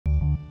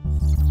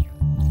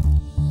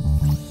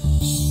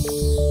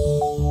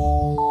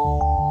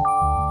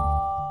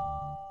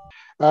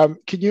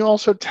Can you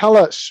also tell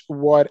us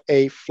what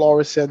a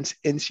fluorescent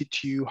in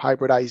situ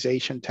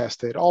hybridization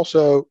test is,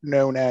 also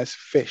known as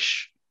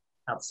FISH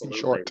in Absolutely.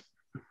 short?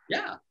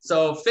 Yeah.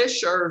 So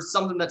fish are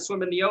something that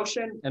swim in the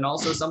ocean and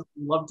also something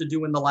we love to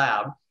do in the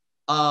lab.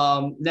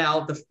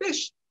 Now, the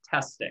fish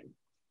testing.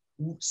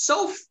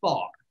 So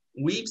far,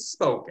 we've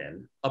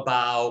spoken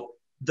about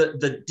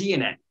the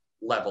DNA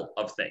level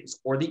of things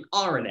or the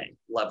RNA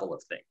level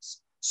of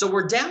things. So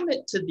we're down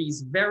to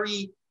these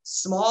very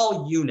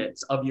small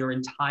units of your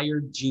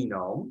entire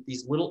genome.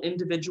 These little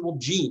individual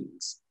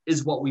genes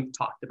is what we've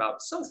talked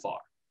about so far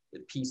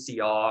with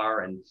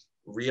PCR and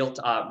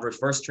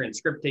reverse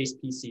transcriptase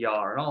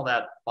PCR and all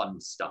that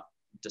fun stuff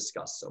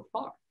discussed so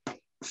far.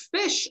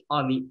 Fish,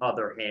 on the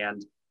other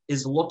hand,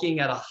 is looking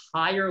at a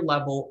higher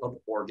level of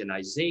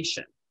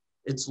organization.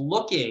 It's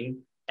looking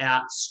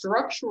at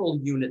structural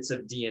units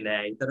of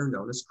DNA that are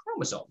known as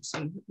chromosomes.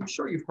 And I'm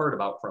sure you've heard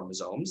about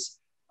chromosomes.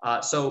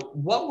 So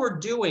what we're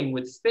doing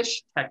with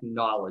FISH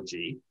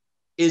technology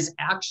is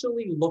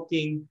actually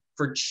looking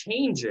for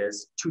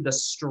changes to the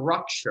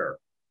structure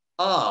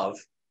of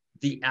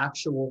the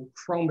actual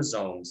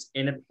chromosomes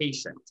in a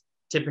patient,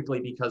 typically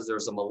because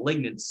there's a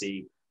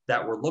malignancy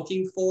that we're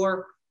looking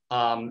for.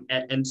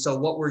 And so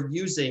what we're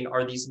using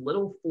are these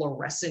little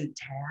fluorescent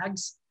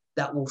tags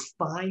that will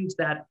find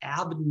that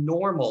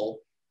abnormal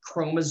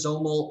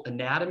chromosomal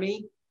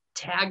anatomy,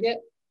 tag it,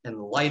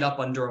 and light up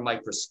under a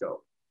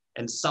microscope.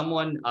 And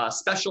someone, a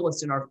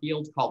specialist in our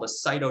field called a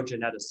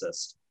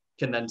cytogeneticist,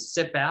 can then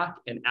sit back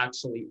and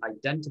actually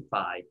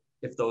identify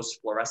if those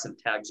fluorescent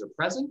tags are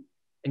present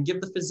and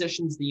give the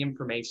physicians the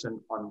information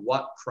on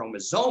what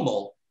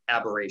chromosomal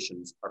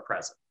aberrations are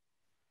present.